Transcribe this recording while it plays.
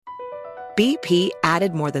BP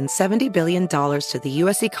added more than $70 billion to the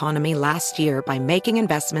U.S. economy last year by making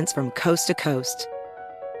investments from coast to coast.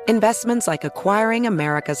 Investments like acquiring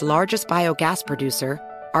America's largest biogas producer,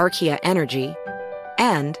 Archaea Energy,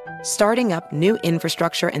 and starting up new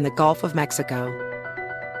infrastructure in the Gulf of Mexico.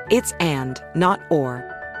 It's and, not or.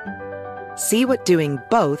 See what doing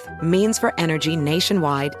both means for energy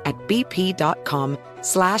nationwide at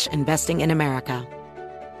bp.com/investing in America.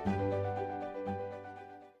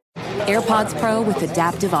 AirPods Pro with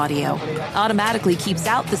adaptive audio automatically keeps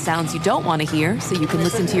out the sounds you don't want to hear so you can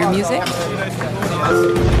listen to your music,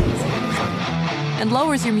 and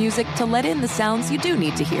lowers your music to let in the sounds you do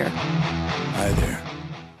need to hear. Hi there.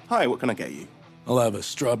 Hi, what can I get you? I'll have a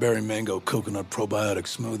strawberry mango coconut probiotic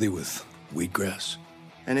smoothie with wheatgrass.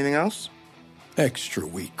 Anything else? Extra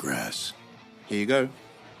wheatgrass. Here you go.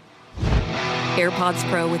 AirPods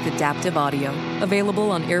Pro with adaptive audio.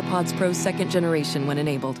 Available on AirPods Pro 2nd generation when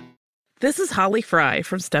enabled. This is Holly Fry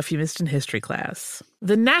from Stuff You Missed in History class.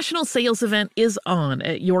 The national sales event is on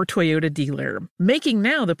at your Toyota dealer, making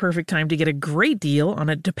now the perfect time to get a great deal on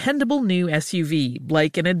a dependable new SUV,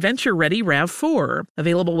 like an adventure-ready RAV4.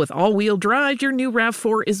 Available with all-wheel drive, your new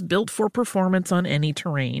RAV4 is built for performance on any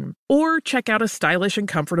terrain. Or check out a stylish and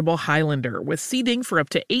comfortable Highlander with seating for up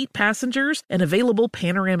to 8 passengers and available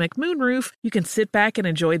panoramic moonroof. You can sit back and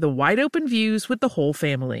enjoy the wide-open views with the whole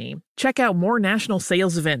family. Check out more national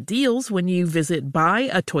sales event deals when you visit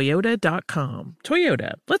buyatoyota.com.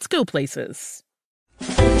 Toyota, let's go places.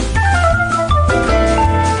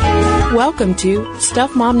 Welcome to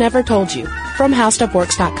Stuff Mom Never Told You from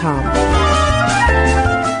HowStuffWorks.com.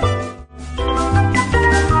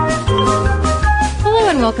 Hello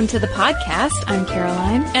and welcome to the podcast. I'm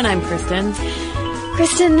Caroline. And I'm Kristen.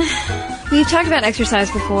 Kristen, we've talked about exercise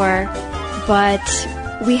before, but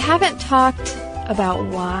we haven't talked about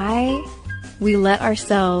why we let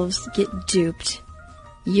ourselves get duped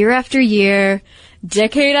year after year,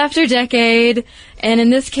 decade after decade, and in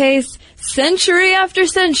this case, century after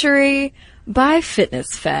century, by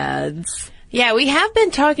fitness fads. Yeah, we have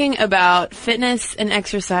been talking about fitness and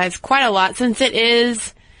exercise quite a lot since it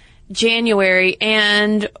is January,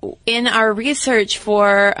 and in our research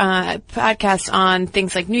for podcasts on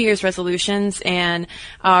things like New Year's resolutions and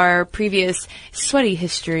our previous sweaty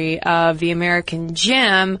history of the American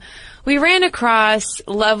gym, we ran across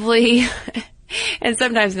lovely and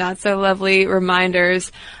sometimes not so lovely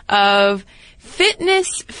reminders of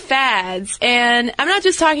fitness fads. And I'm not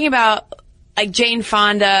just talking about like Jane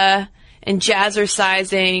Fonda and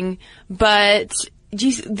jazzercising, but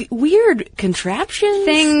geez, the weird contraptions.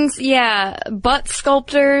 Things, yeah. Butt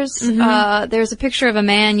sculptors. Mm-hmm. There's a picture of a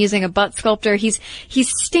man using a butt sculptor. He's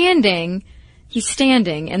standing,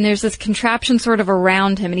 and there's this contraption sort of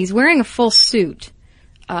around him, and he's wearing a full suit.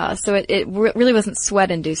 So it really wasn't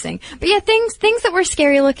sweat-inducing. But yeah, things that were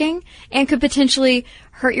scary looking and could potentially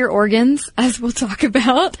hurt your organs, as we'll talk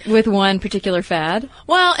about with one particular fad.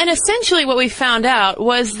 Well, and essentially what we found out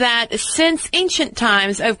was that since ancient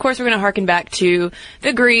times, of course we're going to harken back to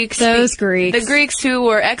the Greeks. Those Greeks. The Greeks who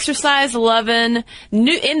were exercise-loving,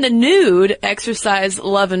 in the nude,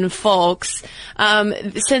 exercise-loving folks.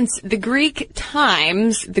 Since the Greek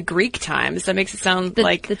times, that makes it sound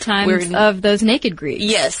like the times of those naked Greeks.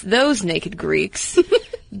 Yes, those naked Greeks.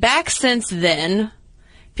 Back since then,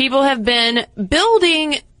 people have been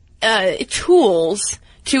building tools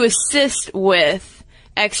to assist with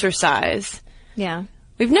exercise. Yeah.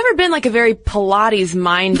 We've never been like a very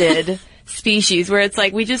Pilates-minded species where it's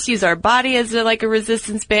like we just use our body as a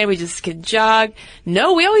resistance band. We just can jog.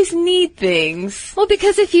 No, we always need things. Well,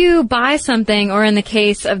 because if you buy something, or in the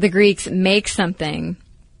case of the Greeks, make something,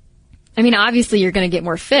 I mean, obviously you're going to get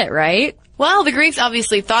more fit, right? Well, the Greeks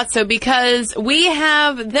obviously thought so because we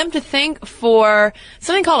have them to thank for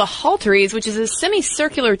something called a halteres, which is a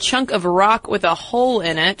semicircular chunk of rock with a hole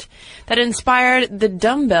in it that inspired the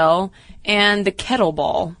dumbbell and the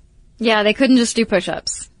kettlebell. Yeah, they couldn't just do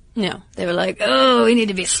push-ups. No. They were like, oh, we need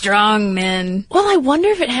to be strong men. Well, I wonder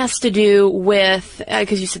if it has to do with,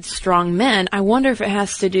 because you said strong men, I wonder if it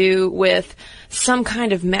has to do with some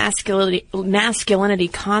kind of masculinity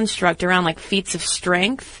construct around like feats of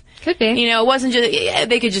strength. Could be. You know, it wasn't just,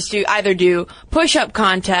 they could just either do push-up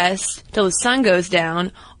contests till the sun goes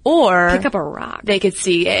down, or pick up a rock. They could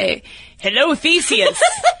see, hello Theseus,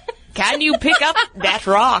 can you pick up that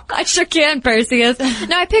rock? I sure can, Perseus.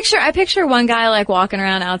 No, I picture one guy like walking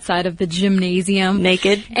around outside of the gymnasium.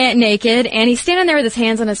 Naked, and he's standing there with his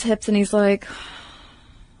hands on his hips, and he's like,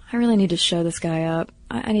 I really need to show this guy up.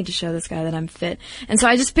 I need to show this guy that I'm fit. And so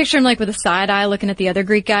I just picture him like with a side eye looking at the other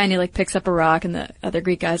Greek guy, and he like picks up a rock, and the other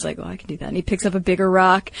Greek guy's like, well, I can do that. And he picks up a bigger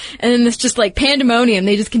rock, and then this just like pandemonium.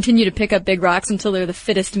 They just continue to pick up big rocks until they're the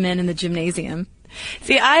fittest men in the gymnasium.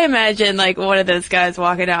 See, I imagine like one of those guys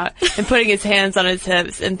walking out and putting his hands on his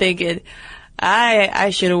hips and thinking, I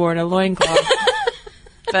should have worn a loincloth.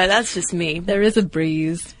 But that's just me. There is a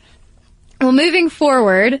breeze. Well, moving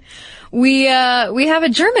forward, we have a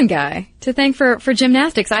German guy to thank for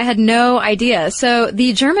gymnastics. I had no idea. So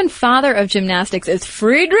the German father of gymnastics is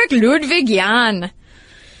Friedrich Ludwig Jahn.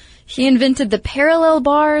 He invented the parallel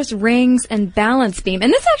bars, rings, and balance beam.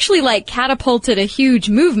 And this actually like catapulted a huge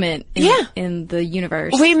movement in the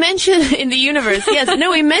universe. We mentioned in the universe, yes.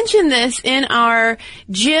 No, we mentioned this in our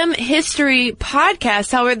gym history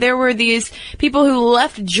podcast, how there were these people who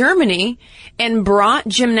left Germany and brought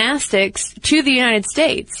gymnastics to the United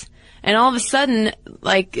States. And all of a sudden,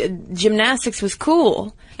 like, gymnastics was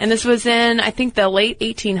cool. And this was in, I think, the late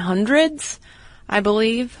 1800s. I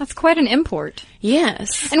believe. That's quite an import.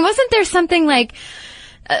 Yes. And wasn't there something like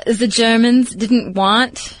the Germans didn't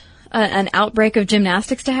want an outbreak of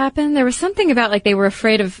gymnastics to happen? There was something about like they were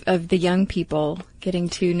afraid of the young people getting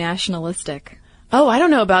too nationalistic. Oh, I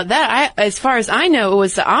don't know about that. As far as I know, it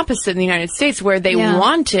was the opposite in the United States, where they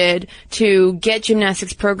wanted to get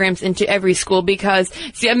gymnastics programs into every school because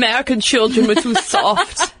the American children were too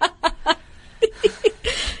soft.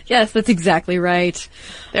 Yes, that's exactly right.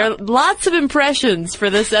 There are lots of impressions for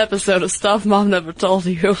this episode of Stuff Mom Never Told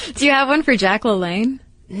You. Do you have one for Jack LaLanne?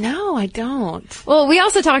 No, I don't. Well, we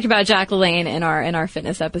also talked about Jack LaLanne in our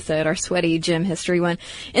fitness episode, our sweaty gym history one.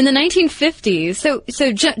 In the 1950s,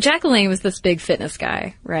 so Jack LaLanne was this big fitness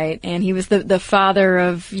guy, right? And he was the father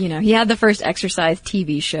of, he had the first exercise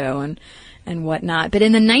TV show and whatnot. But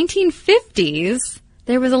in the 1950s,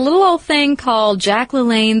 there was a little old thing called Jack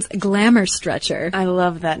LaLanne's Glamour Stretcher. I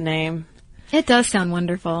love that name. It does sound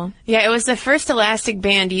wonderful. Yeah, it was the first elastic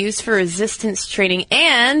band used for resistance training.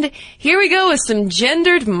 And here we go with some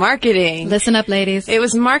gendered marketing. Listen up, ladies. It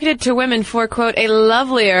was marketed to women for, quote, a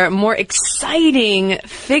lovelier, more exciting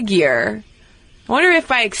figure. I wonder if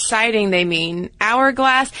by exciting they mean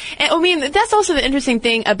hourglass. And I mean, that's also the interesting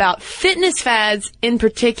thing about fitness fads in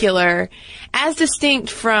particular, as distinct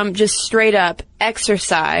from just straight up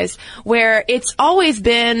exercise, where it's always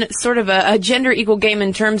been sort of a gender equal game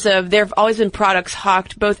in terms of there have always been products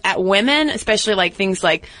hawked both at women, especially like things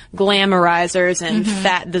like glamorizers and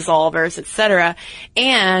fat dissolvers, etc.,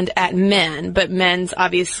 and at men. But men's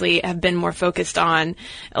obviously have been more focused on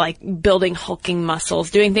like building hulking muscles,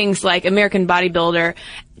 doing things like American Bodybuilder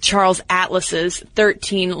Charles Atlas's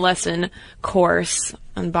 13-lesson course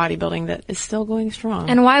on bodybuilding that is still going strong.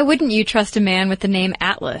 And why wouldn't you trust a man with the name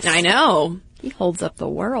Atlas? I know. He holds up the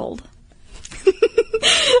world.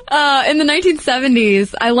 In the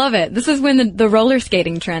 1970s, I love it. This is when the roller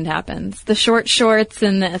skating trend happens. The short shorts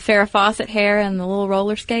and the Farrah Fawcett hair and the little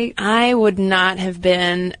roller skate. I would not have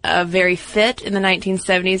been very fit in the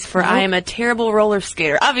 1970s, for I am a terrible roller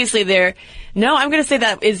skater. Obviously, I'm going to say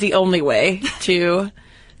that is the only way to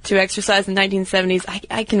exercise in the 1970s.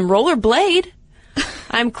 I can rollerblade.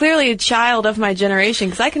 I'm clearly a child of my generation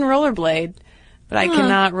because I can rollerblade. But I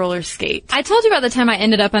cannot roller skate. I told you about the time I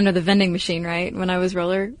ended up under the vending machine, right? When I was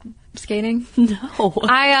roller skating? No.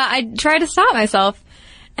 I tried to stop myself,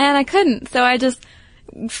 and I couldn't. So I just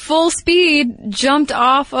full speed jumped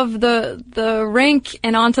off of the rink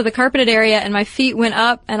and onto the carpeted area, and my feet went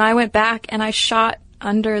up, and I went back, and I shot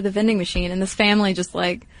under the vending machine. And this family just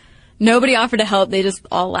nobody offered to help. They just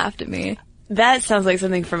all laughed at me. That sounds like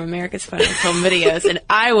something from America's Funniest Home Videos, and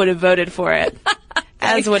I would have voted for it.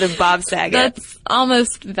 As would have Bob Saget. That's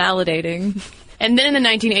almost validating. And then in the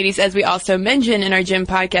 1980s, as we also mentioned in our gym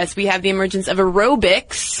podcast, we have the emergence of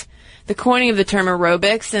aerobics, the coining of the term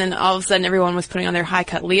aerobics, and all of a sudden everyone was putting on their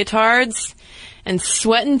high-cut leotards and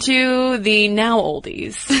sweating to the now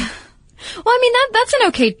oldies. Well, I mean, that's an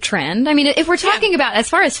okay trend. I mean, if we're talking about, as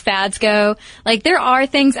far as fads go, there are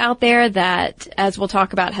things out there that, as we'll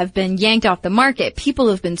talk about, have been yanked off the market. People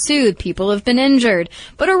have been sued. People have been injured.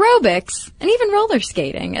 But aerobics, and even roller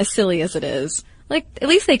skating, as silly as it is, at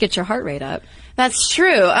least they get your heart rate up. That's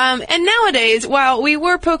true. And nowadays, while we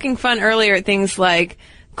were poking fun earlier at things like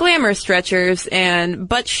glamour stretchers and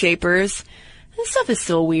butt shapers, this stuff is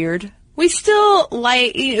still weird. We still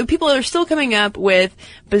people are still coming up with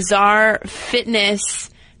bizarre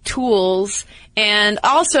fitness tools, and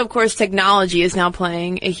also, of course, technology is now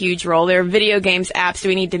playing a huge role. There are video games, apps. Do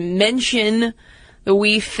we need to mention the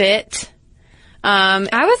Wii Fit? I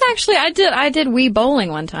did Wii bowling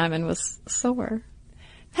one time and was sore.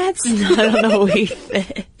 That's not on the Wii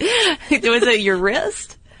Fit. Was it your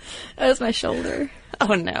wrist? That was my shoulder.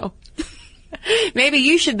 Oh, no. Maybe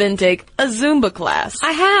you should then take a Zumba class.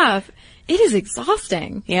 I have. It is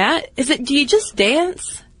exhausting. Yeah? Do you just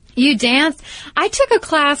dance? You dance? I took a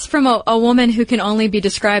class from a woman who can only be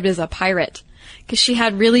described as a pirate. Because she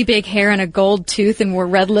had really big hair and a gold tooth and wore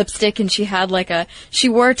red lipstick, and she had she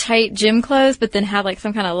wore tight gym clothes, but then had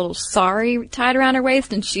some kind of little sari tied around her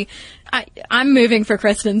waist, and I'm moving for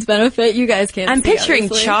Kristen's benefit. You guys can't I'm see, picturing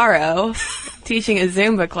obviously. Charo teaching a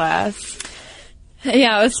Zumba class.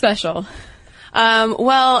 Yeah, it was special.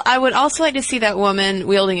 Well, I would also like to see that woman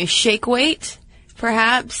wielding a shake weight,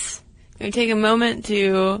 perhaps. Can we take a moment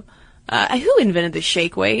to... who invented the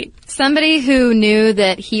shake weight? Somebody who knew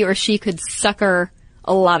that he or she could sucker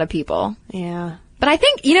a lot of people. Yeah. But I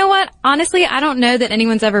think, you know what? Honestly, I don't know that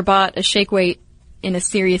anyone's ever bought a shake weight in a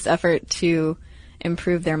serious effort to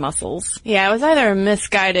improve their muscles. Yeah, it was either a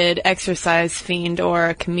misguided exercise fiend or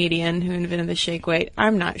a comedian who invented the shake weight.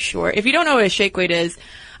 I'm not sure. If you don't know what a shake weight is,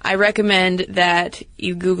 I recommend that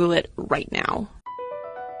you Google it right now.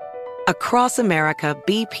 Across America,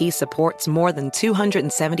 BP supports more than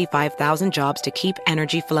 275,000 jobs to keep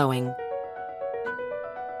energy flowing.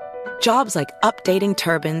 Jobs like updating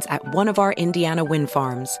turbines at one of our Indiana wind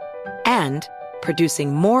farms and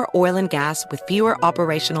producing more oil and gas with fewer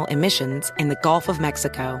operational emissions in the Gulf of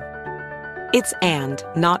Mexico. It's and,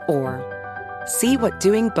 not or. See what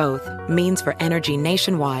doing both means for energy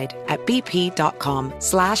nationwide at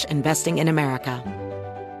bp.com/investing in America.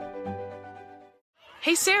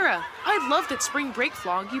 Hey Sarah, I love that spring break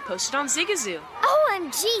vlog you posted on Zigazoo.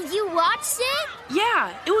 OMG, you watched it?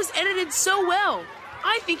 Yeah, it was edited so well.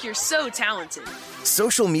 I think you're so talented.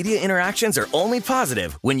 Social media interactions are only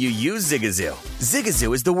positive when you use Zigazoo.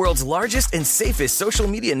 Zigazoo is the world's largest and safest social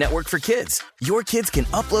media network for kids. Your kids can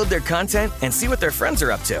upload their content and see what their friends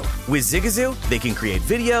are up to. With Zigazoo, they can create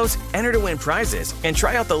videos, enter to win prizes, and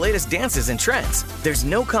try out the latest dances and trends. There's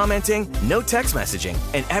no commenting, no text messaging,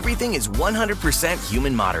 and everything is 100%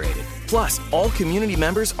 human moderated. Plus, all community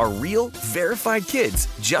members are real, verified kids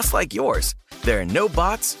just like yours. There are no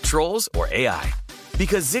bots, trolls, or AI.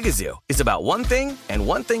 Because Zigazoo is about one thing and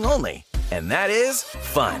one thing only, and that is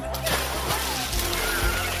fun.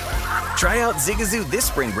 Try out Zigazoo this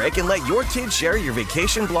spring break and let your kids share your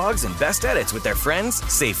vacation blogs and best edits with their friends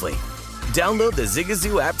safely. Download the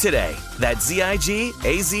Zigazoo app today. That's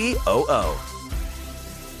Zigazoo.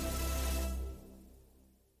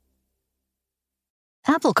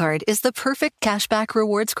 Apple Card is the perfect cashback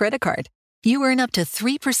rewards credit card. You earn up to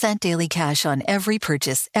 3% daily cash on every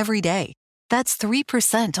purchase every day. That's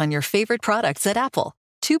 3% on your favorite products at Apple,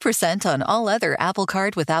 2% on all other Apple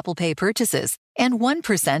Card with Apple Pay purchases, and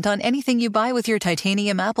 1% on anything you buy with your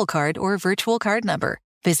titanium Apple Card or virtual card number.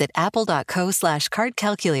 Visit apple.co/card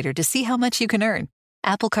calculator to see how much you can earn.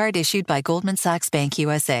 Apple Card issued by Goldman Sachs Bank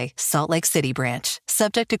USA, Salt Lake City branch.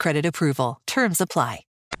 Subject to credit approval. Terms apply.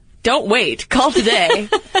 Don't wait. Call today.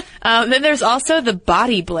 Then there's also the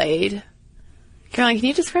body blade. Caroline, can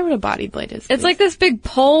you describe what a body blade is? It's like this big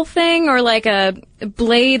pole thing or like a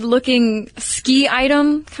blade-looking ski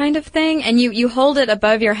item kind of thing, and you hold it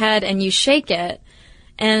above your head and you shake it.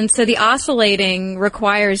 And so the oscillating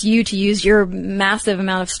requires you to use your massive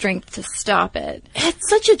amount of strength to stop it. It's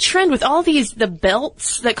such a trend with all the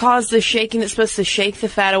belts that cause the shaking that's supposed to shake the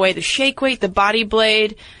fat away, the shake weight, the body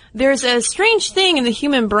blade. There's a strange thing in the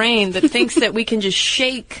human brain that thinks that we can just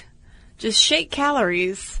shake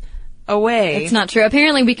calories away. It's not true.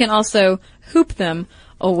 Apparently we can also hoop them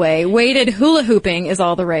away. Weighted hula hooping is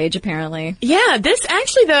all the rage, apparently. Yeah, this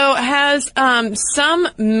actually, though, has some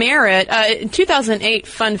merit. In 2008,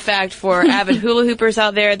 fun fact for avid hula hoopers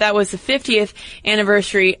out there, that was the 50th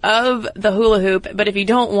anniversary of the hula hoop. But if you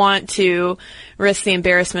don't want to risk the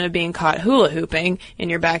embarrassment of being caught hula hooping in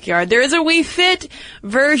your backyard, there is a Wii Fit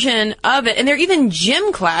version of it. And there are even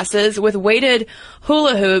gym classes with weighted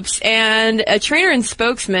hula hoops. And a trainer and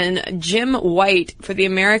spokesman, Jim White, for the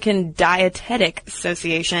American Dietetic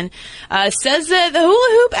Association, says that the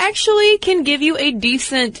hula hoop actually can give you a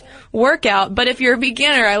decent workout. But if you're a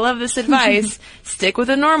beginner, I love this advice, stick with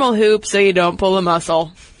a normal hoop so you don't pull a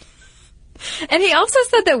muscle. And he also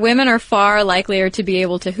said that women are far likelier to be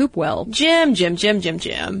able to hoop well. Jim.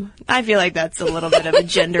 I feel like that's a little bit of a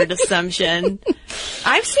gendered assumption.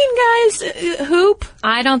 I've seen guys hoop.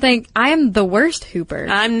 I am the worst hooper.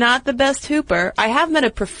 I'm not the best hooper. I have met a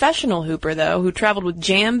professional hooper, though, who traveled with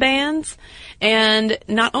jam bands. And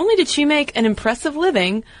not only did she make an impressive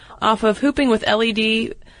living off of hooping with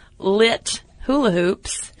LED lit hula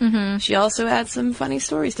hoops, she also had some funny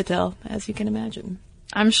stories to tell, as you can imagine.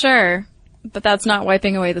 I'm sure. but that's not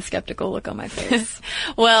wiping away the skeptical look on my face.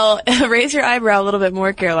 Well, raise your eyebrow a little bit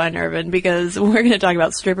more, Caroline Irvin, because we're going to talk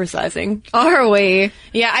about stripper sizing. Are we?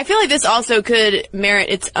 Yeah, I feel like this also could merit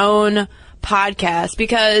its own podcast,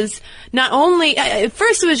 because not only, at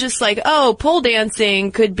first it was just like, oh, pole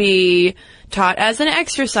dancing could be taught as an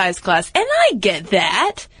exercise class. And I get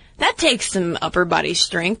that. That takes some upper body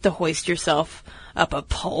strength to hoist yourself up a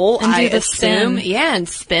pole, and I do the assume. spin. Yeah, and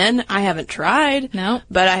spin. I haven't tried. No.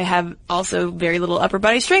 But I have also very little upper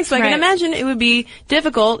body strength, so I can Right. imagine it would be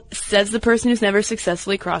difficult, says the person who's never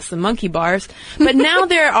successfully crossed the monkey bars. But now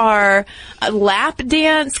there are lap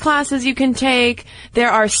dance classes you can take.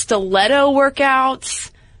 There are stiletto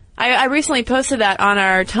workouts. I recently posted that on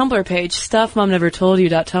our Tumblr page,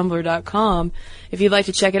 stuffmomnevertoldyou.tumblr.com, if you'd like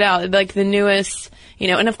to check it out. Like the newest,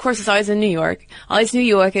 and of course it's always in New York. All these New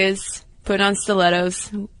Yorkers putting on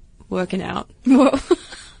stilettos, working out. Whoa.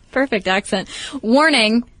 Perfect accent.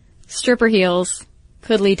 Warning, stripper heels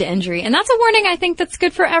could lead to injury. And that's a warning I think that's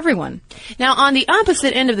good for everyone. Now, on the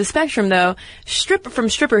opposite end of the spectrum, though, from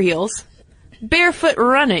stripper heels, barefoot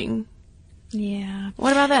running. Yeah.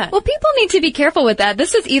 What about that? Well, people need to be careful with that.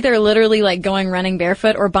 This is either literally like going running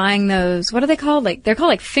barefoot or buying those, what are they called? They're called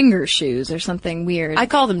like finger shoes or something weird. I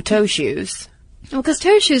call them toe shoes. Well, because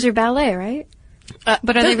toe shoes are ballet, right?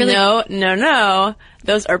 But are they really? No.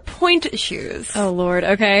 Those are point shoes. Oh, Lord.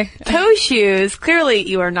 Okay. Toe shoes, clearly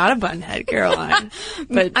you are not a bunhead, Caroline.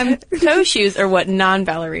 But toe shoes are what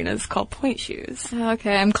non-ballerinas call point shoes.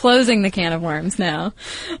 Okay, I'm closing the can of worms now.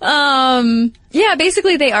 Yeah,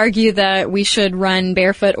 basically they argue that we should run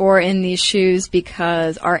barefoot or in these shoes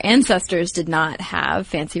because our ancestors did not have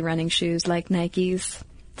fancy running shoes like Nikes.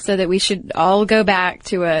 So that we should all go back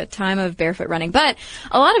to a time of barefoot running. But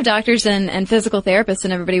a lot of doctors and physical therapists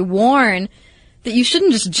and everybody warn that you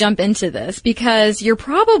shouldn't just jump into this because you're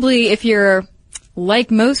probably, if you're like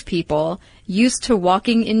most people, used to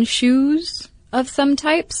walking in shoes of some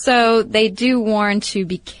type. So they do warn to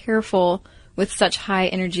be careful with such high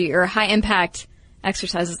energy or high impact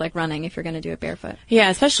exercises like running if you're going to do it barefoot.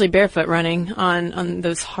 Yeah, especially barefoot running on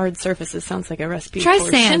those hard surfaces sounds like a recipe Try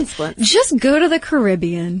for sand. shin splints. Just go to the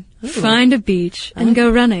Caribbean, find a beach, and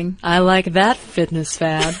go running. I like that fitness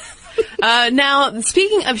fad. Now,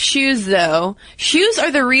 speaking of shoes, though, shoes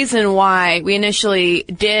are the reason why we initially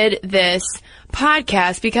did this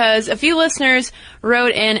podcast, because a few listeners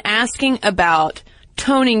wrote in asking about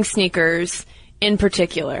toning sneakers in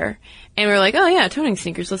particular. And we were like, oh yeah, toning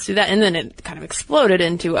sneakers, let's do that. And then it kind of exploded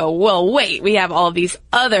into, oh, well, wait, we have all of these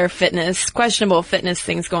other questionable fitness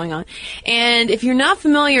things going on. And if you're not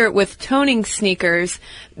familiar with toning sneakers,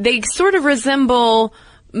 they sort of resemble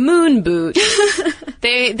moon boots.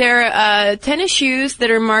 They're tennis shoes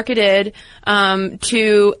that are marketed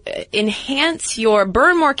to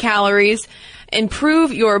burn more calories,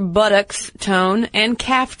 improve your buttocks tone and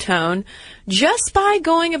calf tone just by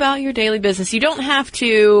going about your daily business. You don't have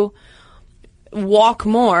to walk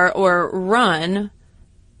more or run.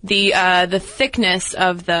 The thickness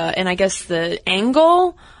of and I guess the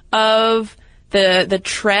angle of the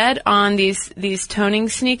tread on these toning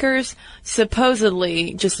sneakers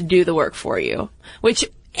supposedly just do the work for you. Which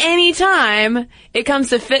anytime it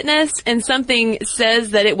comes to fitness and something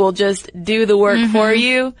says that it will just do the work for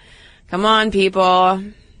you, come on, people.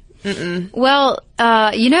 Well,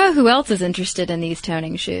 you know who else is interested in these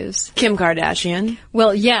toning shoes? Kim Kardashian.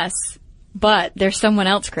 Well, yes, but there's someone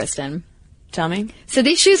else, Kristen. Tell me. So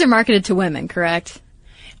these shoes are marketed to women, correct?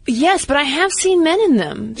 Yes, but I have seen men in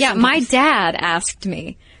them. Yeah, my dad asked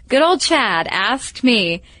me, good old Chad asked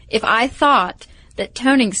me if I thought that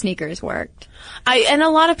toning sneakers worked. And a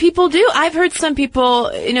lot of people do. I've heard some people,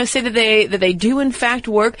 say that they do in fact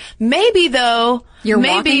work. Maybe though,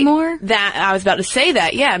 walking more? That I was about to say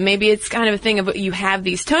that. Yeah, maybe it's kind of a thing of you have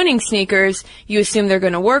these toning sneakers, you assume they're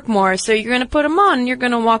going to work more, so you're going to put them on and you're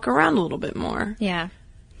going to walk around a little bit more. Yeah.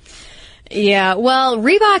 Yeah, well,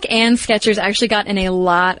 Reebok and Skechers actually got in a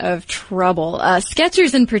lot of trouble.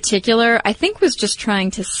 Skechers in particular, I think, was just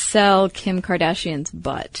trying to sell Kim Kardashian's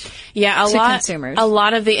butt. Yeah, consumers. A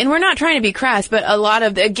lot of and we're not trying to be crass, but a lot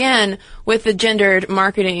of again, with the gendered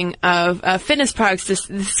marketing of fitness products, the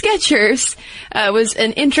Skechers was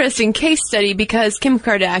an interesting case study because Kim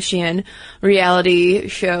Kardashian, reality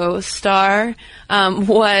show star,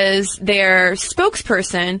 was their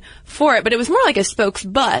spokesperson for it, but it was more like a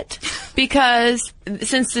spokesbutt because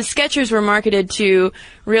since the Skechers were marketed to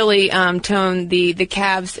really tone the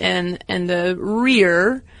calves and the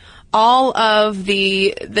rear, all of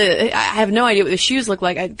the I have no idea what the shoes look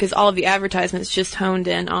like because all of the advertisements just honed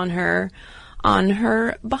in on her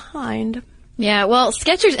behind. Yeah, well,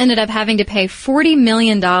 Skechers ended up having to pay $40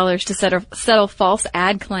 million to settle false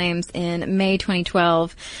ad claims in May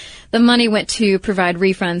 2012. The money went to provide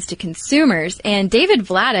refunds to consumers. And David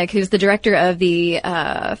Vladeck, who's the director of the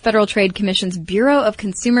Federal Trade Commission's Bureau of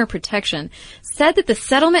Consumer Protection, said that the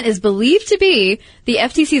settlement is believed to be the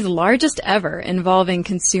FTC's largest ever involving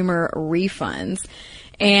consumer refunds.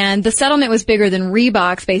 And the settlement was bigger than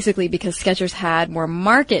Reebok's, basically because Skechers had more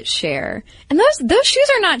market share. And those shoes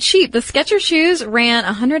are not cheap. The Skechers shoes ran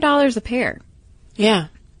 $100 a pair. Yeah.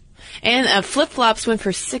 And flip-flops went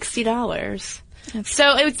for $60.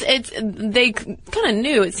 So they kind of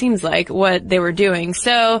knew, it seems like, what they were doing.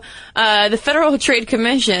 So the Federal Trade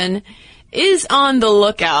Commission is on the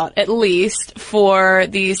lookout, at least, for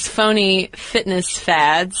these phony fitness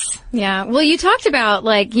fads. Yeah. Well, you talked about,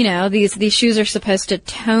 like, you know, these shoes are supposed to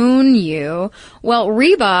tone you. Well,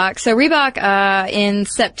 Reebok, in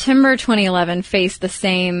September 2011 faced the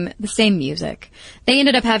same music. They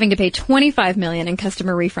ended up having to pay $25 million in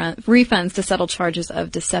customer refunds to settle charges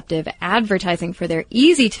of deceptive advertising for their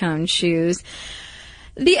Easy Tone shoes.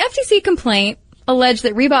 The FTC complaint alleged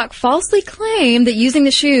that Reebok falsely claimed that using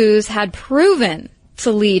the shoes had proven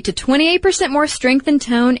to lead to 28% more strength and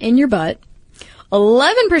tone in your butt,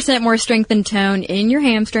 11% more strength and tone in your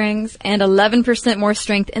hamstrings, and 11% more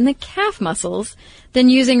strength in the calf muscles than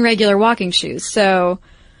using regular walking shoes. So,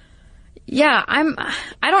 yeah,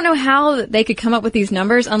 I don't know how they could come up with these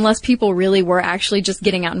numbers unless people really were actually just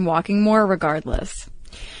getting out and walking more regardless.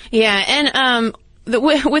 Yeah, and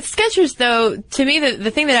with Skechers, though, to me,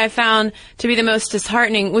 the thing that I found to be the most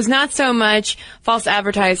disheartening was not so much false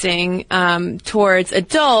advertising towards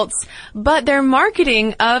adults, but their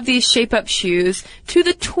marketing of these shape-up shoes to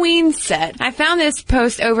the tween set. I found this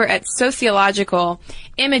post over at Sociological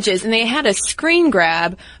Images, and they had a screen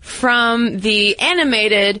grab from the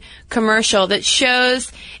animated commercial that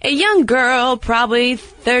shows a young girl, probably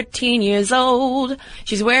 13 years old.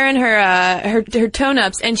 She's wearing her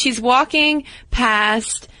tone-ups, and she's walking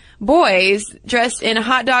past boys dressed in a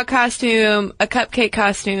hot dog costume, a cupcake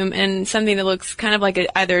costume, and something that looks kind of like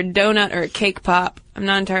either a donut or a cake pop. I'm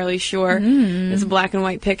not entirely sure. It's a black and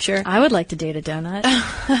white picture. I would like to date a donut.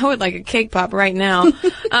 I would like a cake pop right now.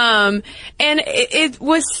 And it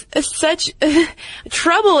was such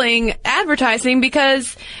troubling advertising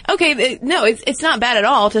because, okay, no, it's not bad at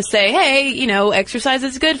all to say, hey, you know, exercise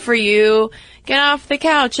is good for you. Get off the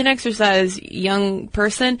couch and exercise, young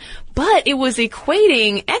person. But it was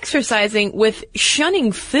equating exercising with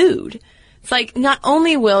shunning food. It's like, not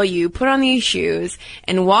only will you put on these shoes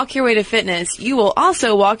and walk your way to fitness, you will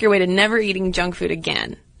also walk your way to never eating junk food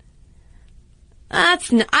again.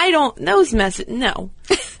 That's a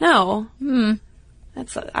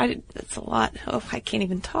lot. Oh, I can't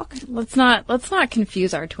even talk. Let's not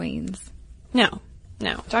confuse our tweens. No.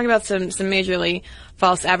 Talk about some majorly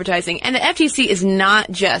false advertising. And the FTC is not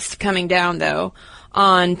just coming down, though,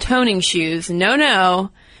 on toning shoes. No.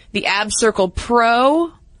 The Ab Circle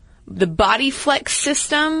Pro, the Body Flex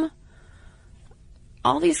system,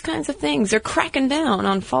 all these kinds of things. They're cracking down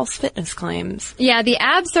on false fitness claims. Yeah, the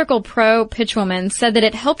Ab Circle Pro pitchwoman said that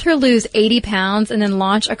it helped her lose 80 pounds and then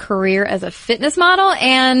launch a career as a fitness model.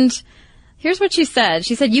 And here's what she said.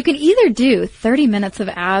 She said, you can either do 30 minutes of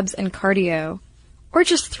abs and cardio or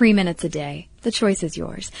just 3 minutes a day. The choice is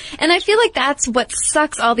yours. And I feel like that's what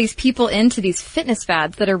sucks all these people into these fitness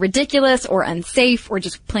fads that are ridiculous or unsafe or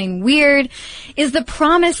just plain weird, is the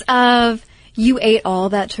promise of you ate all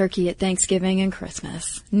that turkey at Thanksgiving and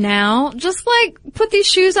Christmas. Now, just like put these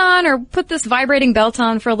shoes on or put this vibrating belt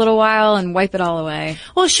on for a little while and wipe it all away.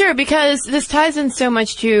 Well, sure, because this ties in so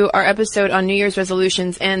much to our episode on New Year's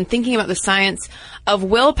resolutions and thinking about the science of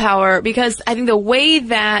willpower, because I think the way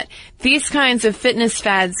that these kinds of fitness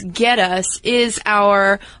fads get us is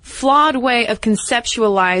our flawed way of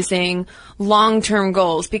conceptualizing long-term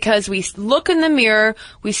goals, because we look in the mirror,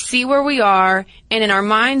 we see where we are, and in our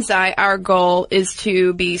mind's eye, our goal is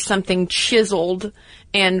to be something chiseled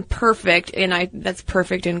and perfect, and that's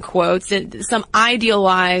perfect in quotes, some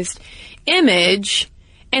idealized image.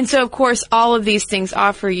 And so, of course, all of these things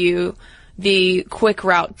offer you the quick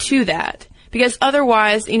route to that. Because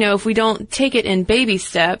otherwise, you know, if we don't take it in baby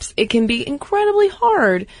steps, it can be incredibly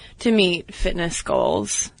hard to meet fitness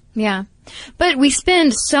goals. Yeah. But we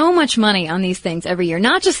spend so much money on these things every year,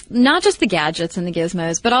 not just the gadgets and the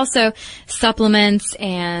gizmos, but also supplements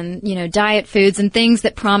and, diet foods and things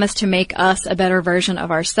that promise to make us a better version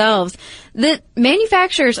of ourselves, that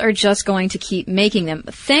manufacturers are just going to keep making them.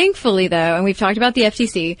 Thankfully, though, and we've talked about the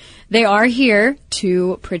FTC, they are here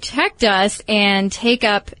to protect us and take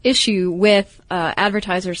up issue with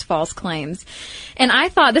advertisers' false claims. And I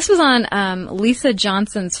thought this was on Lisa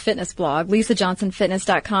Johnson's fitness blog,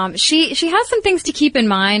 lisajohnsonfitness.com. She has some things to keep in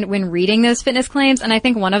mind when reading those fitness claims, and I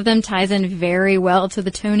think one of them ties in very well to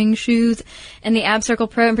the toning shoes and the Ab Circle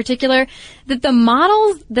Pro in particular, that the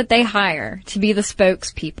models that they hire to be the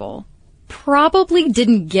spokespeople probably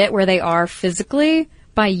didn't get where they are physically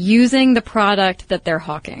by using the product that they're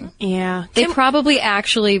hawking. Yeah. They probably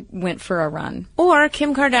actually went for a run. Or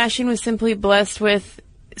Kim Kardashian was simply blessed with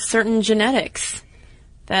certain genetics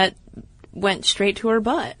that went straight to her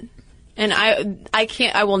butt. And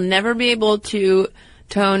I will never be able to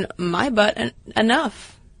tone my butt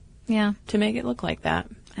enough. Yeah. To make it look like that.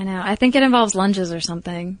 I know. I think it involves lunges or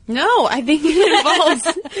something. No, I think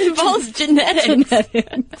it involves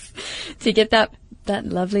genetics. To get that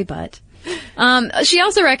lovely butt. She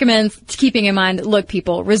also recommends keeping in mind, look,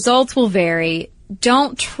 people, results will vary.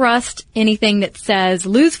 Don't trust anything that says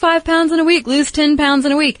lose 5 pounds in a week, lose 10 pounds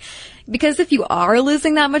in a week. Because if you are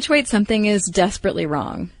losing that much weight, something is desperately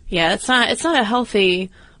wrong. Yeah, it's not a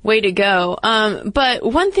healthy way to go. But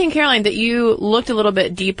one thing, Caroline, that you looked a little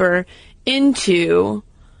bit deeper into,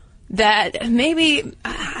 that maybe,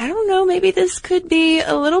 I don't know, maybe this could be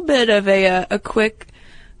a little bit of a quick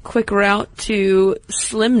route to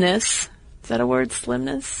slimness. Is that a word,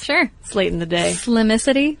 slimness? Sure. It's late in the day.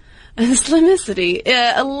 Slimicity? Slimicity.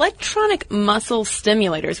 Electronic muscle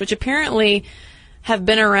stimulators, which apparently have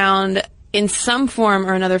been around in some form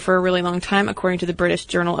or another for a really long time, according to the British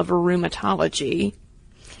Journal of Rheumatology.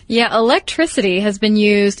 Yeah, electricity has been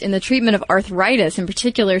used in the treatment of arthritis in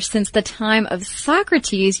particular since the time of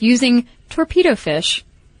Socrates using torpedo fish.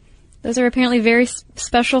 Those are apparently very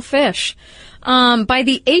special fish. By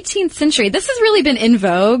the 18th century, this has really been in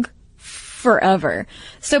vogue forever.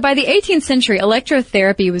 So by the 18th century,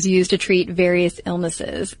 electrotherapy was used to treat various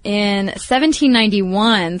illnesses. In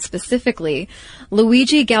 1791, specifically,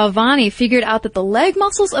 Luigi Galvani figured out that the leg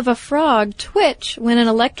muscles of a frog twitch when an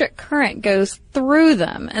electric current goes through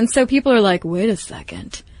them. And so people are like, wait a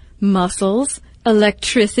second. Muscles?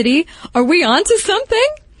 Electricity? Are we onto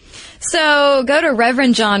something? So go to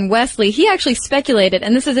Reverend John Wesley. He actually speculated,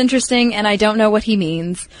 and this is interesting, and I don't know what he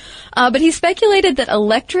means, but he speculated that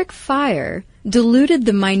electric fire diluted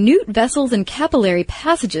the minute vessels and capillary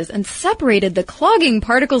passages and separated the clogging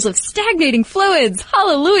particles of stagnating fluids.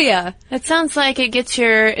 Hallelujah! That sounds like it gets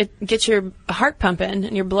your heart pumping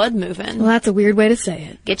and your blood moving. Well, that's a weird way to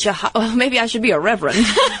say it. Well, maybe I should be a reverend.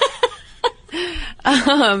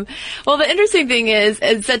 Well, the interesting thing is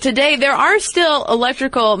that today there are still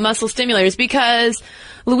electrical muscle stimulators, because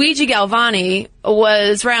Luigi Galvani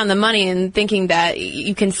was right on the money in thinking that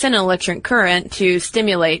you can send an electric current to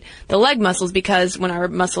stimulate the leg muscles, because when our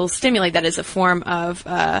muscles stimulate, that is a form of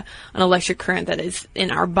an electric current that is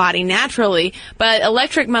in our body naturally. But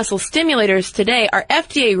electric muscle stimulators today are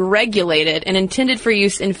FDA regulated and intended for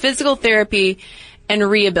use in physical therapy and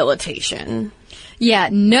rehabilitation. Yeah,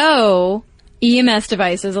 no EMS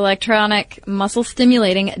devices, electronic muscle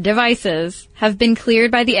stimulating devices, have been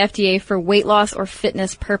cleared by the FDA for weight loss or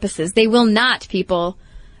fitness purposes. They will not, people.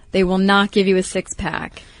 They will not give you a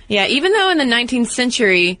six-pack. Yeah, even though in the 19th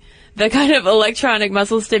century, the kind of electronic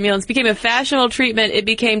muscle stimulants became a fashionable treatment, it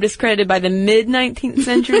became discredited by the mid-19th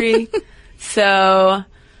century. So,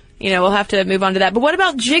 we'll have to move on to that. But what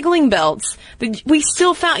about jiggling belts? We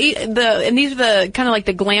still found and these are the kind of like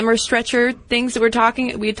the glamour stretcher things that we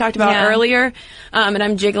talked about earlier. And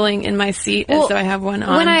I'm jiggling in my seat, and so I have one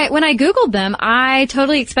on. When I Googled them, I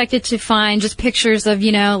totally expected to find just pictures of,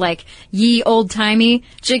 like ye old-timey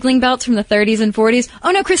jiggling belts from the 30s and 40s.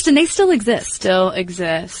 Oh no, Kristen, they still exist. Still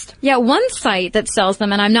exist. Yeah, one site that sells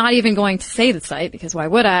them, and I'm not even going to say the site because why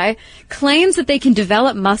would I, claims that they can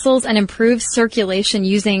develop muscles and improve circulation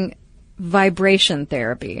using vibration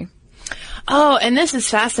therapy. Oh, and this is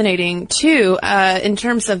fascinating, too, in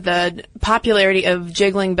terms of the popularity of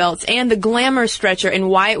jiggling belts and the glamour stretcher and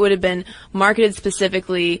why it would have been marketed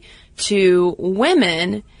specifically to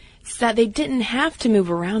women, is that they didn't have to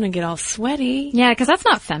move around and get all sweaty. Yeah, because that's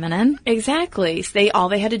not feminine. Exactly. So all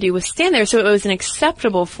they had to do was stand there, so it was an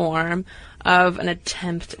acceptable form of an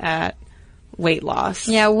attempt at weight loss.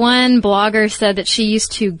 Yeah, one blogger said that she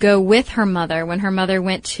used to go with her mother when her mother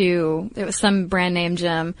it was some brand name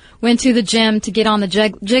gym, went to the gym to get on the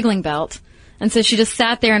jiggling belt. And so she just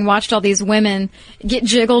sat there and watched all these women get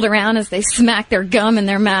jiggled around as they smacked their gum in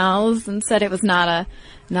their mouths and said it was not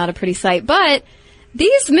a pretty sight. But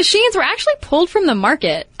these machines were actually pulled from the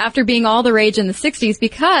market after being all the rage in the 60s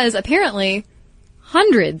because apparently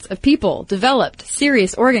hundreds of people developed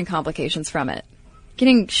serious organ complications from it.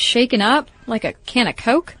 Getting shaken up like a can of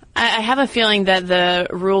Coke. I have a feeling that the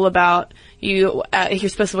rule about you're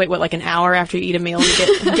supposed to wait, like an hour after you eat a meal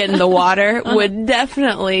to get in the water would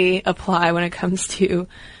definitely apply when it comes to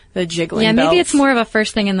the jiggling Yeah, maybe belts. it's more of a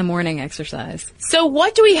first thing in the morning exercise. So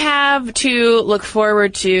what do we have to look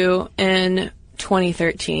forward to in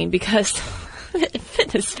 2013? Because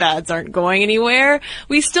fitness fads aren't going anywhere.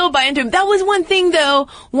 We still buy into them. That was one thing, though,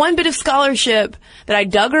 one bit of scholarship that I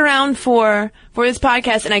dug around for this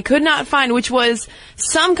podcast and I could not find, which was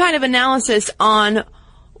some kind of analysis on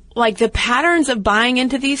like the patterns of buying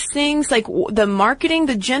into these things, like the marketing,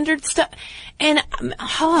 the gendered stuff. And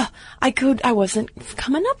I wasn't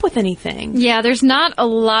coming up with anything. Yeah, there's not a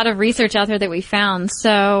lot of research out there that we found.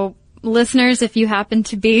 So listeners, if you happen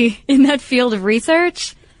to be in that field of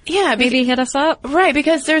research, maybe hit us up. Right,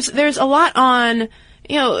 because there's a lot on,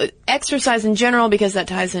 exercise in general, because that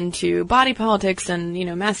ties into body politics and,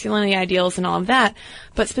 masculinity ideals and all of that.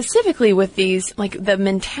 But specifically with these, like the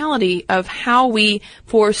mentality of how we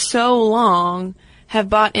for so long have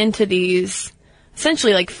bought into these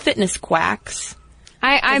essentially like fitness quacks.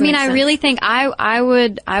 I mean, I really think I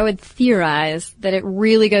would theorize that it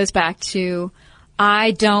really goes back to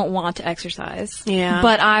I don't want to exercise,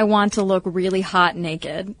 but I want to look really hot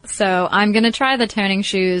naked. So I'm going to try the toning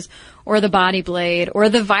shoes or the body blade or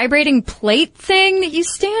the vibrating plate thing that you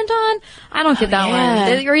stand on. I don't get that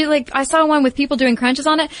one. Or I saw one with people doing crunches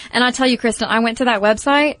on it. And I tell you, Kristen, I went to that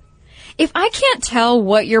website. If I can't tell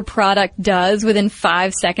what your product does within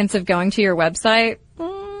 5 seconds of going to your website,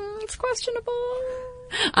 it's questionable.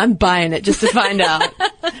 I'm buying it just to find out.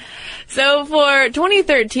 So for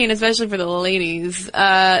 2013, especially for the ladies,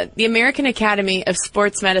 the American Academy of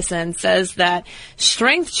Sports Medicine says that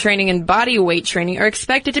strength training and body weight training are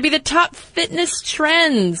expected to be the top fitness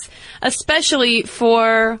trends, especially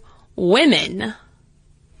for women.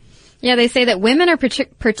 Yeah, they say that women are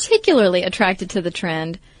particularly attracted to the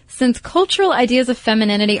trend since cultural ideas of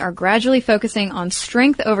femininity are gradually focusing on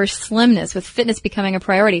strength over slimness, with fitness becoming a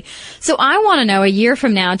priority. So I want to know, a year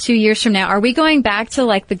from now, 2 years from now, are we going back to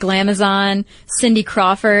like the Glamazon, Cindy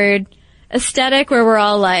Crawford aesthetic where we're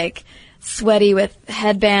all like sweaty with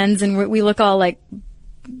headbands and we look all like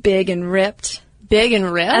big and ripped? Big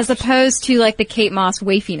and ripped? As opposed to like the Kate Moss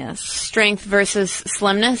wafiness. Strength versus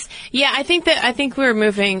slimness. Yeah, I think we're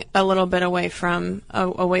moving a little bit away from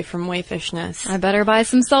waifishness. I better buy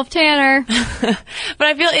some self-tanner. But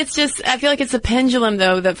I feel like it's a pendulum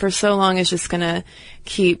though that for so long is just gonna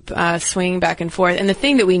keep swinging back and forth. And the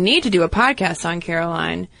thing that we need to do a podcast on,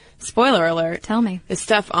 Caroline, spoiler alert. Tell me. Is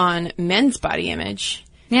stuff on men's body image.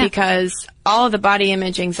 Yeah. Because all of the body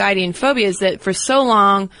image anxiety and phobias that for so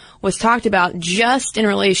long was talked about just in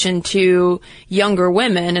relation to younger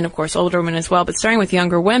women, and of course older women as well, but starting with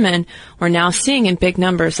younger women, we're now seeing in big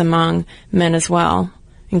numbers among men as well,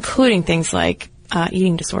 including things like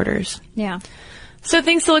eating disorders. Yeah. So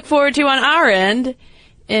things to look forward to on our end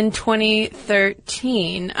in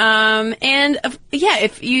 2013.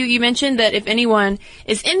 If you mentioned that if anyone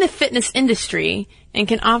is in the fitness industry and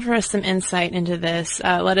can offer us some insight into this,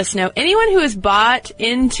 let us know. Anyone who has bought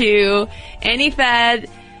into any fad,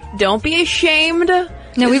 don't be ashamed.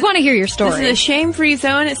 No, we want to hear your story. This is a shame-free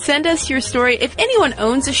zone. Send us your story. If anyone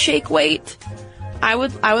owns a shake weight, I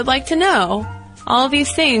would like to know all of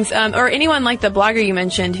these things. Or anyone like the blogger you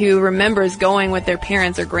mentioned who remembers going with their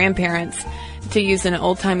parents or grandparents to use an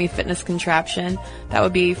old-timey fitness contraption. That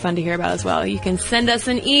would be fun to hear about as well. You can send us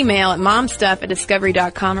an email at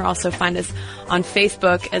momstuff@discovery.com or also find us on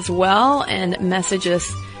Facebook as well and message us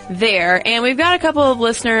there. And we've got a couple of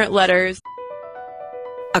listener letters.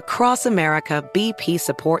 Across America, BP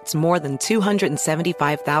supports more than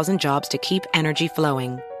 275,000 jobs to keep energy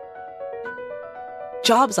flowing.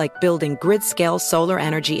 Jobs like building grid-scale solar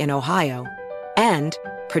energy in Ohio and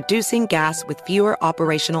producing gas with fewer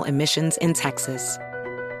operational emissions in Texas.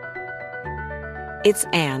 It's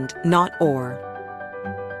and, not or.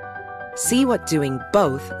 See what doing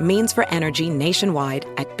both means for energy nationwide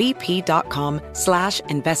at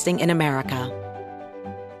bp.com/investing in America.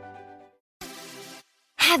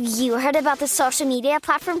 Have you heard about the social media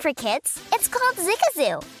platform for kids? It's called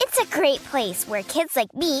Zigazoo. It's It's a great place where kids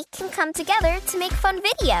like me can come together to make fun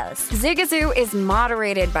videos. Zigazoo is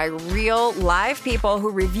moderated by real, live people who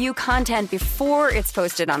review content before it's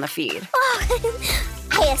posted on the feed. Oh,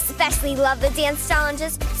 I especially love the dance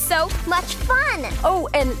challenges. So much fun. Oh,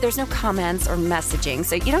 and there's no comments or messaging,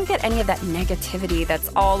 so you don't get any of that negativity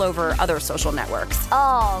that's all over other social networks.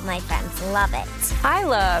 All my friends love it. I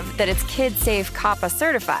love that it's kid-safe COPPA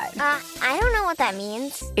certified. I don't know what that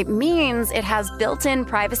means. It means it has built-in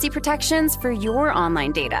privacy protections for your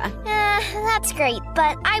online data. That's great,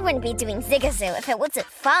 but I wouldn't be doing Zigazoo if it wasn't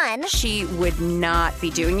fun. She would not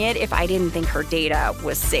be doing it if I didn't think her data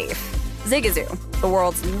was safe. Zigazoo, the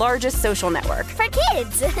world's largest social network. For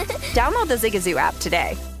kids. Download the Zigazoo app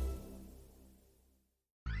today.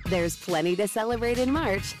 There's plenty to celebrate in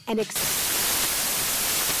March and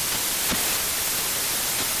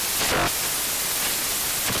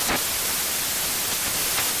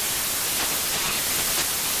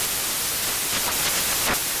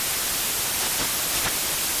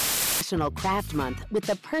Craft Month with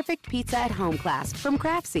the perfect pizza at home class from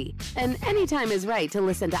Craftsy. And anytime is right to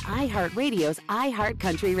listen to iHeartRadio's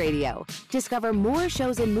iHeartCountry Radio. Discover more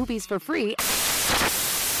shows and movies for free.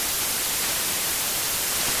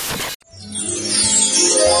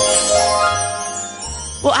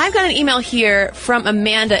 Well, I've got an email here from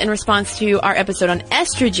Amanda in response to our episode on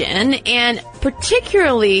estrogen, and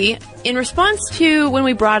particularly in response to when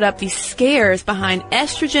we brought up the scares behind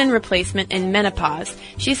estrogen replacement in menopause.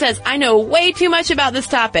 She says, I know way too much about this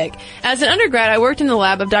topic. As an undergrad, I worked in the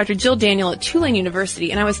lab of Dr. Jill Daniel at Tulane University,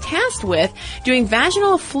 and I was tasked with doing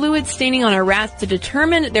vaginal fluid staining on our rats to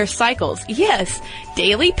determine their cycles. Yes,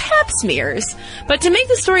 daily pap smears. But to make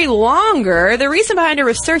the story longer, the reason behind her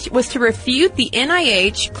research was to refute the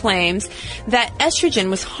NIH claims that estrogen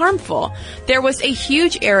was harmful. There was a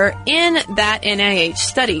huge error in that NIH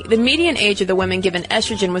study. The median age of the women given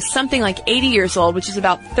estrogen was something like 80 years old, which is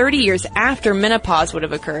about 30 years after menopause would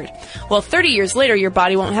have occurred. Well, 30 years later, your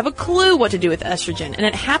body won't have a clue what to do with estrogen, and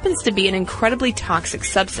it happens to be an incredibly toxic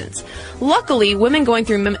substance. Luckily, women going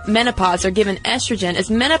through menopause are given estrogen as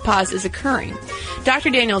menopause is occurring. Dr.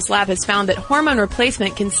 Daniel's lab has found that hormone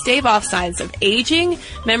replacement can stave off signs of aging,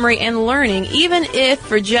 memory, and learning, even if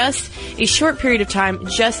for just a short period of time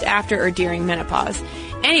just after or during menopause.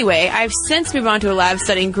 Anyway, I've since moved on to a lab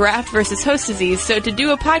studying graft versus host disease, so to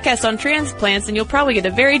do a podcast on transplants, and you'll probably get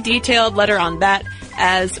a very detailed letter on that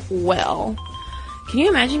as well. Can you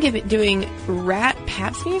imagine doing rat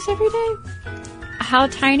pap smears every day? How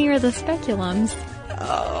tiny are the speculums?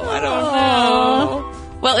 Oh, I don't know.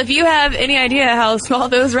 Well, if you have any idea how small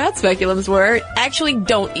those rat speculums were, actually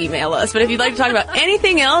don't email us. But if you'd like to talk about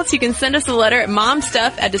anything else, you can send us a letter at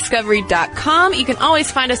momstuff@discovery.com. You can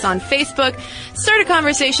always find us on Facebook. Start a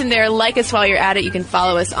conversation there. Like us while you're at it. You can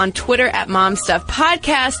follow us on Twitter at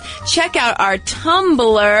momstuffpodcast. Check out our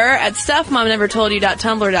Tumblr at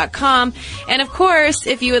stuffmomnevertoldyou.tumblr.com. And of course,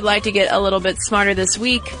 if you would like to get a little bit smarter this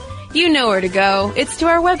week, you know where to go. It's to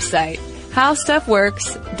our website,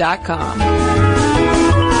 howstuffworks.com.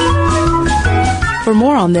 For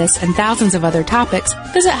more on this and thousands of other topics,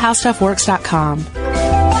 visit howstuffworks.com.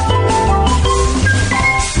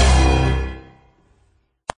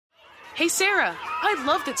 Hey Sarah, I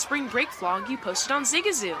love that spring break vlog you posted on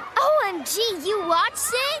Zigazoo. OMG, you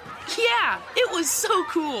watched it? Yeah, it was so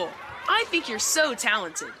cool. I think you're so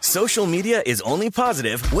talented. Social media is only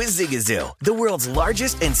positive with Zigazoo, the world's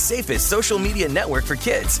largest and safest social media network for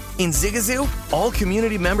kids. In Zigazoo, all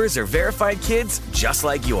community members are verified kids just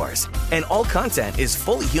like yours, and all content is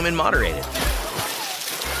fully human moderated.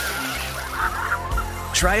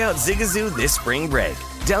 Try out Zigazoo this spring break.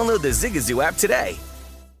 Download the Zigazoo app today.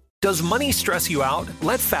 Does money stress you out?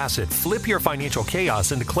 Let Facet flip your financial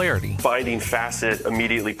chaos into clarity. Finding Facet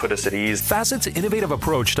immediately put us at ease. Facet's innovative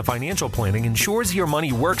approach to financial planning ensures your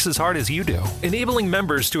money works as hard as you do, enabling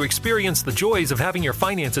members to experience the joys of having your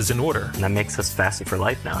finances in order. And that makes us Facet for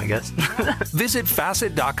life now, I guess. Visit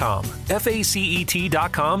Facet.com,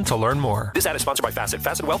 FACET.com to learn more. This ad is sponsored by Facet.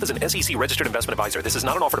 Facet Wealth is an SEC registered investment advisor. This is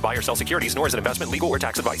not an offer to buy or sell securities, nor is it investment, legal, or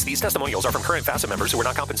tax advice. These testimonials are from current Facet members who are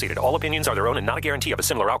not compensated. All opinions are their own and not a guarantee of a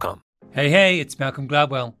similar outcome. Hey, it's Malcolm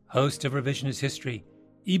Gladwell, host of Revisionist History.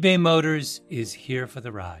 eBay Motors is here for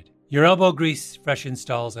the ride. Your elbow grease, fresh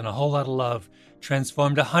installs, and a whole lot of love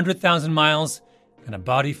transformed 100,000 miles and a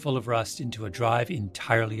body full of rust into a drive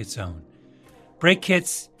entirely its own. Brake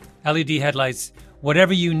kits, LED headlights,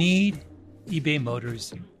 whatever you need, eBay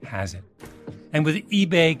Motors has it. And with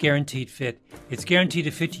eBay Guaranteed Fit, it's guaranteed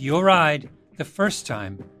to fit your ride the first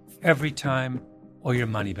time, every time, or your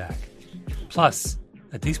money back. Plus,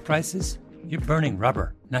 at these prices, you're burning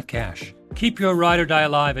rubber, not cash. Keep your ride or die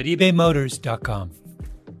alive at ebaymotors.com.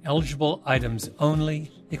 Eligible items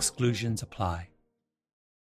only. Exclusions apply.